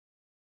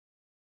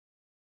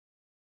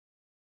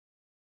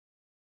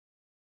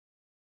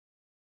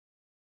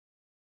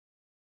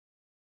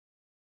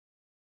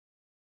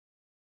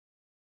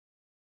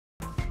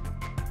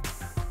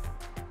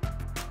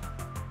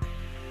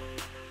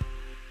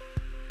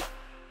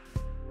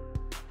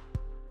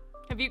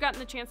Have you gotten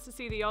the chance to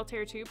see the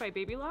Altair 2 by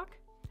Baby Lock?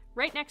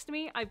 Right next to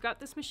me, I've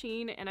got this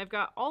machine and I've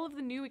got all of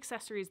the new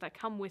accessories that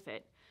come with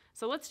it.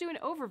 So let's do an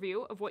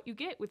overview of what you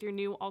get with your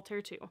new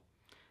Altair 2.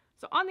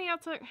 So on the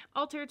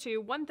Altair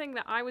 2, one thing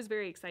that I was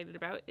very excited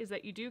about is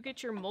that you do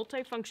get your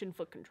multi-function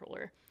foot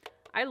controller.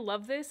 I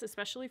love this,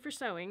 especially for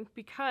sewing,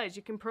 because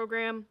you can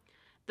program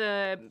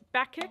the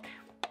back kick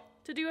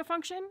to do a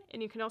function,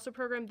 and you can also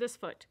program this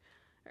foot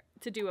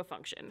to do a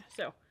function.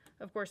 So,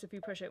 of course, if you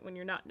push it when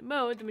you're not in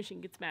mode, the machine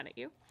gets mad at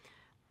you.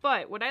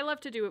 But what I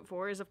love to do it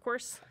for is, of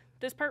course,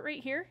 this part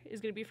right here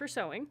is going to be for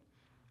sewing.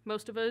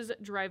 Most of us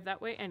drive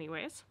that way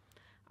anyways.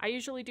 I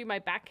usually do my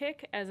back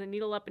kick as a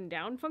needle up and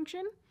down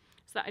function,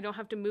 so that I don't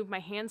have to move my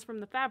hands from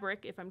the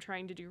fabric if I'm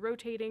trying to do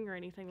rotating or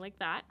anything like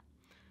that.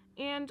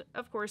 And,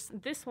 of course,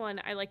 this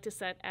one I like to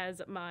set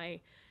as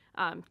my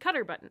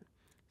cutter button.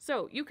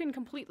 So you can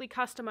completely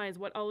customize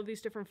what all of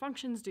these different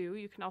functions do.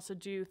 You can also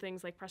do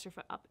things like press your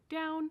foot up,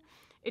 down.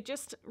 It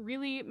just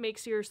really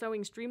makes your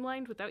sewing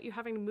streamlined without you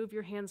having to move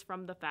your hands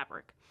from the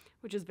fabric,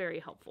 which is very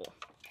helpful.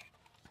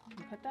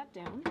 Put that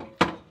down.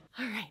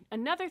 All right,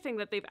 another thing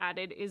that they've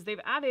added is they've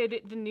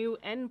added the new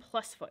N+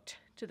 foot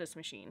to this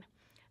machine.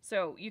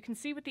 So you can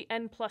see with the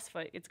N+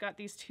 foot, it's got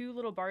these two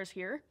little bars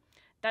here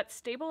that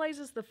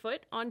stabilizes the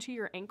foot onto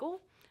your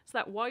ankle, so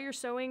that while you're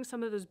sewing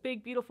some of those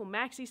big, beautiful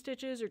maxi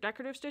stitches or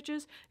decorative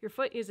stitches, your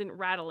foot isn't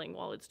rattling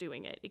while it's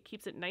doing it. It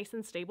keeps it nice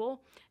and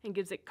stable and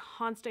gives it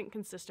constant,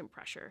 consistent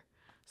pressure.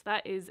 So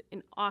that is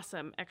an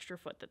awesome extra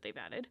foot that they've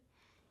added.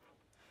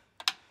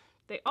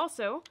 They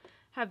also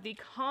have the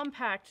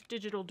compact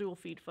digital dual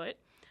feed foot,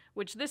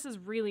 which this is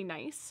really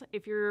nice.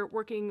 If you're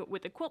working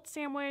with a quilt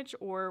sandwich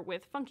or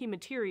with funky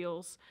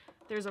materials,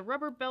 there's a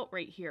rubber belt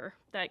right here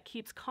that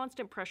keeps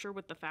constant pressure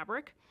with the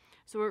fabric,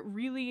 so it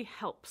really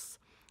helps.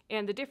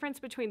 And the difference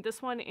between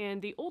this one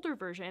and the older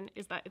version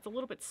is that it's a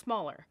little bit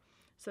smaller.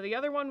 So the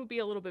other one would be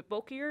a little bit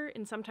bulkier,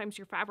 and sometimes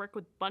your fabric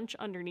would bunch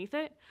underneath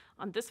it.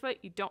 On this foot,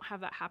 you don't have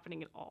that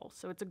happening at all,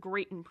 so it's a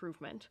great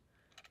improvement.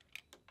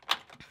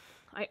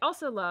 I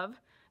also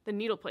love the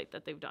needle plate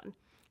that they've done.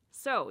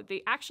 So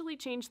they actually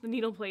changed the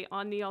needle plate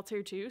on the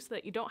Altair 2 so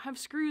that you don't have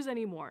screws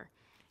anymore.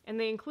 And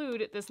they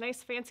include this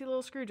nice fancy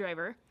little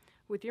screwdriver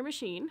with your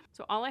machine.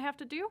 So all I have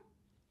to do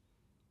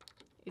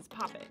is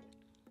pop it.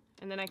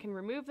 And then I can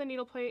remove the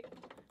needle plate,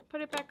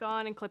 put it back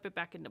on, and clip it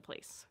back into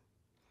place.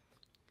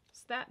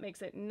 So that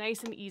makes it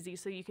nice and easy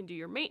so you can do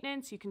your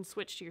maintenance, you can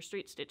switch to your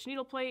straight stitch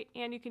needle plate,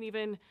 and you can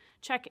even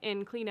check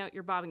and clean out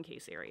your bobbin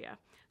case area.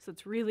 So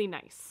it's really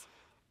nice.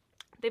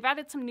 They've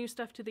added some new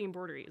stuff to the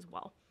embroidery as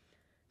well.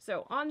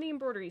 So on the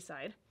embroidery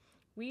side,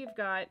 we've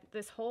got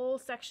this whole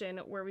section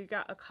where we've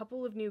got a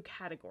couple of new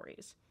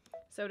categories.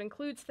 So it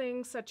includes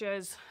things such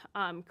as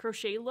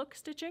crochet look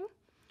stitching.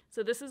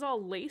 So this is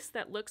all lace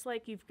that looks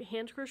like you've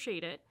hand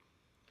crocheted it.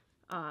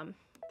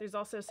 There's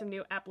also some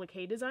new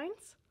applique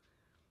designs,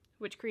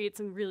 which create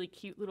some really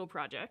cute little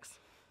projects.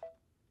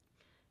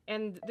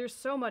 And there's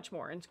so much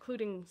more,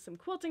 including some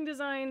quilting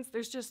designs.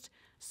 There's just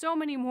so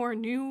many more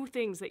new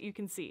things that you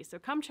can see. So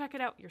come check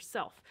it out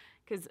yourself,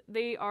 because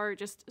they are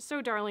just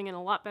so darling and a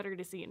lot better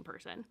to see in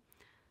person.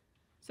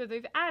 So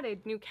they've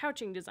added new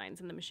couching designs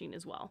in the machine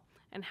as well.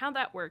 And how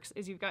that works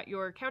is you've got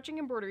your couching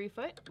embroidery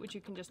foot, which you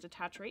can just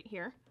attach right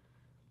here.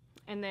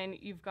 And then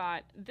you've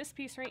got this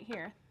piece right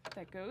here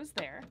that goes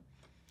there.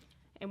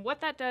 And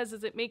what that does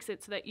is it makes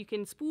it so that you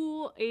can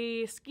spool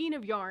a skein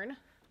of yarn,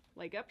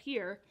 like up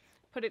here,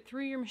 put it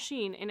through your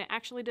machine, and it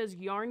actually does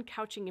yarn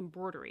couching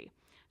embroidery.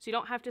 So you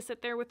don't have to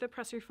sit there with the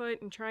presser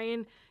foot and try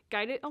and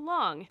guide it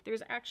along.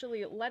 There's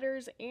actually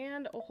letters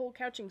and a whole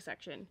couching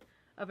section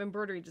of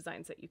embroidery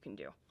designs that you can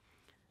do.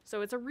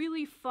 So it's a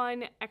really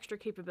fun extra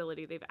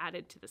capability they've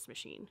added to this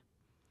machine.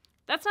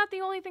 That's not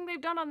the only thing they've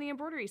done on the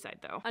embroidery side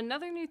though.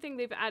 Another new thing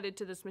they've added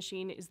to this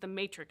machine is the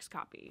matrix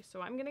copy.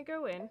 So I'm gonna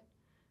go in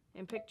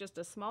and pick just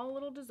a small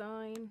little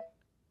design.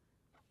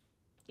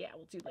 Yeah,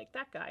 we'll do like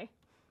that guy.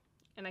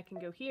 And I can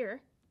go here,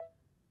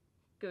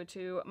 go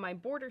to my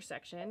border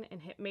section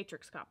and hit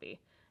matrix copy.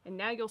 And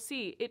now you'll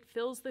see it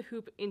fills the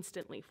hoop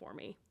instantly for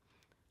me.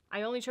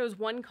 I only chose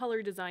one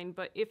color design,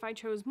 but if I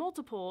chose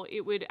multiple,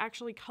 it would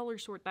actually color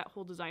sort that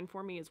whole design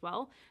for me as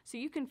well. So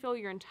you can fill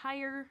your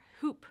entire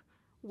hoop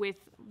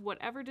with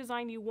whatever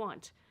design you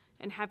want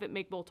and have it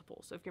make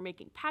multiple. So if you're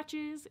making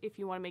patches, if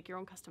you want to make your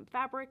own custom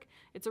fabric,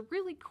 it's a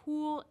really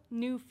cool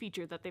new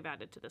feature that they've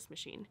added to this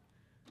machine.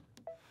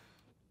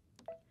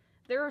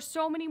 There are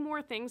so many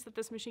more things that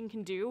this machine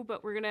can do,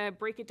 but we're gonna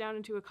break it down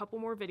into a couple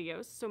more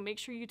videos. So make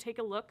sure you take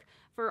a look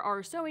for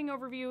our sewing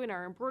overview and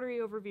our embroidery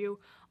overview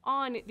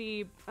on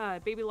the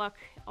Baby Lock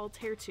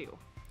Altair 2.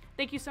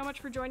 Thank you so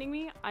much for joining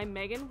me. I'm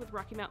Megan with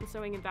Rocky Mountain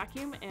Sewing and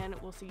Vacuum, and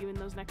we'll see you in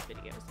those next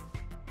videos.